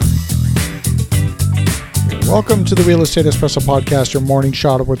Welcome to the Real Estate Espresso Podcast, your morning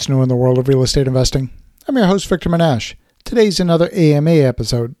shot of what's new in the world of real estate investing. I'm your host, Victor Menashe. Today's another AMA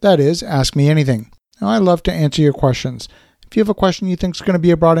episode, that is, Ask Me Anything. Now, I love to answer your questions. If you have a question you think is going to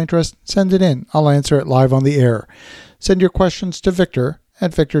be of broad interest, send it in. I'll answer it live on the air. Send your questions to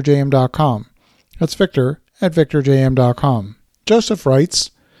victor@victorjm.com. That's victor@victorjm.com. Joseph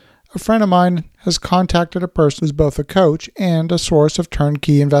writes, a friend of mine has contacted a person who's both a coach and a source of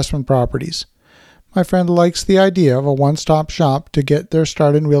turnkey investment properties. My friend likes the idea of a one-stop shop to get their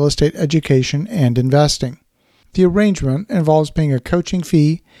start in real estate education and investing. The arrangement involves paying a coaching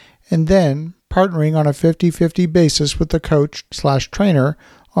fee and then partnering on a 50-50 basis with the coach/trainer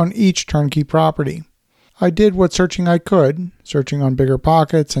on each turnkey property. I did what searching I could, searching on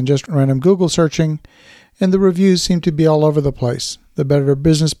BiggerPockets and just random Google searching, and the reviews seem to be all over the place. The Better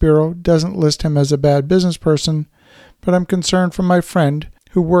Business Bureau doesn't list him as a bad business person, but I'm concerned for my friend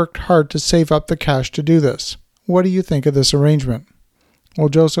who worked hard to save up the cash to do this. What do you think of this arrangement? Well,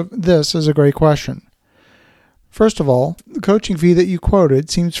 Joseph, this is a great question. First of all, the coaching fee that you quoted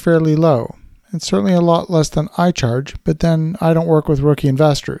seems fairly low. It's certainly a lot less than I charge, but then I don't work with rookie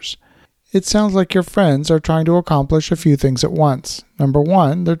investors. It sounds like your friends are trying to accomplish a few things at once. Number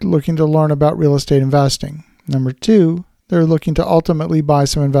one, they're looking to learn about real estate investing. Number two, they're looking to ultimately buy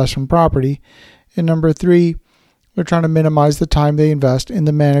some investment property. And number three, they're trying to minimize the time they invest in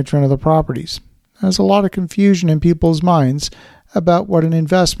the management of the properties. There's a lot of confusion in people's minds about what an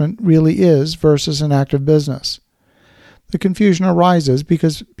investment really is versus an active business. The confusion arises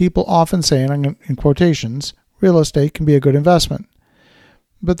because people often say, and in quotations, real estate can be a good investment.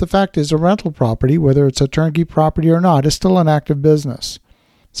 But the fact is, a rental property, whether it's a turnkey property or not, is still an active business.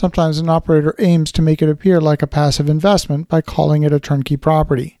 Sometimes an operator aims to make it appear like a passive investment by calling it a turnkey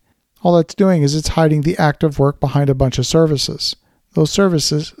property. All that's doing is it's hiding the active work behind a bunch of services. Those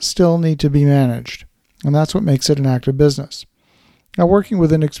services still need to be managed, and that's what makes it an active business. Now, working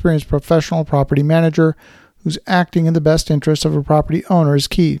with an experienced professional property manager who's acting in the best interest of a property owner is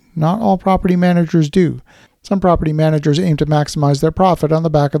key. Not all property managers do. Some property managers aim to maximize their profit on the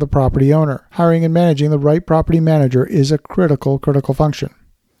back of the property owner. Hiring and managing the right property manager is a critical function.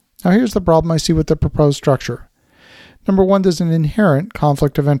 Now, here's the problem I see with the proposed structure. Number one, there's an inherent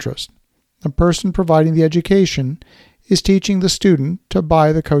conflict of interest. The person providing the education is teaching the student to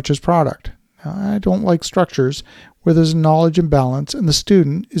buy the coach's product. Now, I don't like structures where there's a knowledge imbalance and the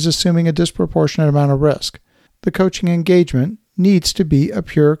student is assuming a disproportionate amount of risk. The coaching engagement needs to be a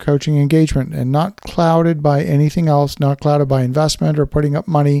pure coaching engagement and not clouded by anything else, not clouded by investment or putting up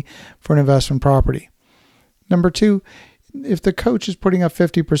money for an investment property. Number two, if the coach is putting up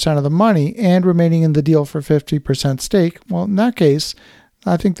 50% of the money and remaining in the deal for 50% stake, well, in that case,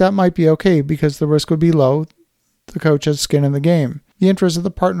 I think that might be okay because the risk would be low. The coach has skin in the game. The interests of the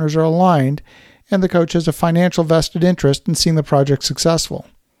partners are aligned, and the coach has a financial vested interest in seeing the project successful.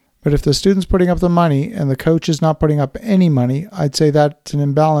 But if the student's putting up the money and the coach is not putting up any money, I'd say that's an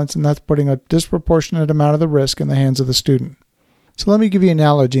imbalance, and that's putting a disproportionate amount of the risk in the hands of the student. So let me give you an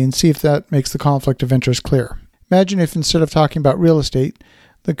analogy and see if that makes the conflict of interest clear. Imagine if instead of talking about real estate,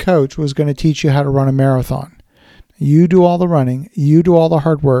 the coach was going to teach you how to run a marathon. You do all the running, you do all the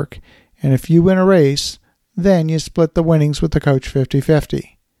hard work, and if you win a race, then you split the winnings with the coach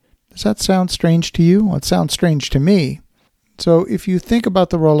 50-50. Does that sound strange to you? Well, it sounds strange to me. So if you think about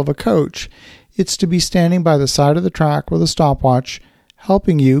the role of a coach, it's to be standing by the side of the track with a stopwatch,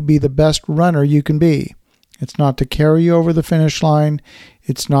 helping you be the best runner you can be. It's not to carry you over the finish line.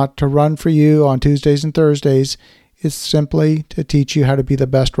 It's not to run for you on Tuesdays and Thursdays. It's simply to teach you how to be the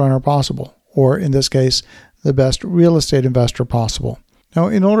best runner possible, or in this case, the best real estate investor possible. Now,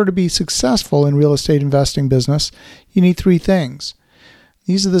 in order to be successful in real estate investing business, you need three things.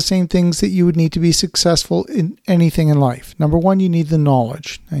 These are the same things that you would need to be successful in anything in life. Number one, you need the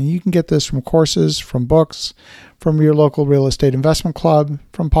knowledge. And you can get this from courses, from books, from your local real estate investment club,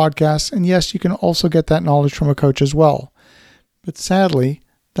 from podcasts. And yes, you can also get that knowledge from a coach as well. But sadly,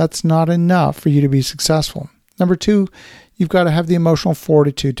 that's not enough for you to be successful. Number two, you've got to have the emotional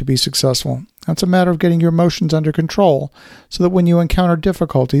fortitude to be successful. That's a matter of getting your emotions under control so that when you encounter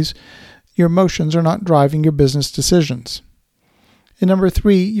difficulties, your emotions are not driving your business decisions. And number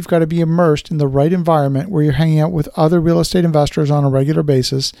three, you've got to be immersed in the right environment where you're hanging out with other real estate investors on a regular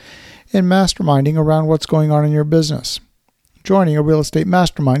basis and masterminding around what's going on in your business. Joining a real estate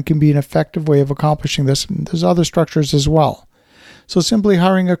mastermind can be an effective way of accomplishing this, and there's other structures as well. So simply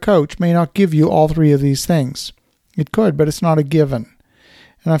hiring a coach may not give you all three of these things. It could, but it's not a given.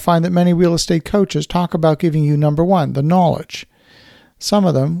 And I find that many real estate coaches talk about giving you, number one, the knowledge. Some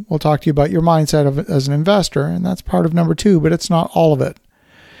of them will talk to you about your mindset as an investor, and that's part of number two, but it's not all of it.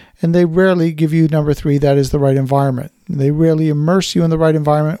 And they rarely give you number 3, that is the right environment. They rarely immerse you in the right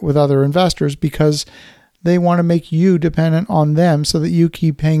environment with other investors because they want to make you dependent on them so that you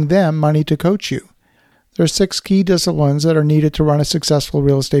keep paying them money to coach you. There are 6 key disciplines that are needed to run a successful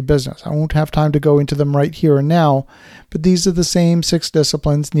real estate business. I won't have time to go into them right here and now, but these are the same 6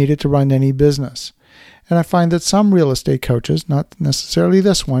 disciplines needed to run any business. And I find that some real estate coaches, not necessarily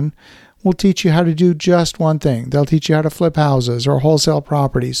this one, will teach you how to do just one thing. They'll teach you how to flip houses or wholesale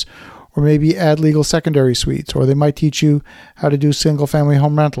properties, or maybe add legal secondary suites, or they might teach you how to do single-family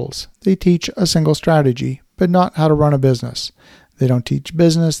home rentals. They teach a single strategy, but not how to run a business. They don't teach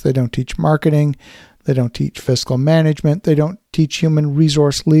business, they don't teach marketing, they don't teach fiscal management, they don't teach human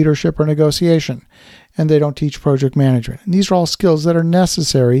resource leadership or negotiation, and they don't teach project management. And these are all skills that are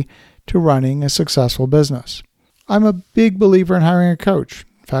necessary to running a successful business. I'm a big believer in hiring a coach.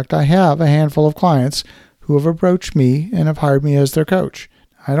 In fact, I have a handful of clients who have approached me and have hired me as their coach.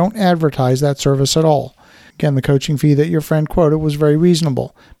 I don't advertise that service at all. Again, the coaching fee that your friend quoted was very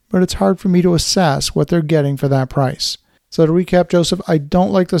reasonable, but it's hard for me to assess what they're getting for that price. So to recap, Joseph, I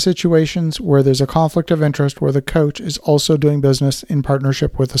don't like the situations where there's a conflict of interest where the coach is also doing business in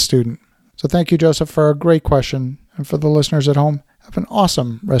partnership with a student. So thank you, Joseph, for a great question. And for the listeners at home, have an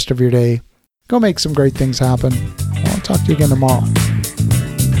awesome rest of your day. Go make some great things happen. I'll talk to you again tomorrow.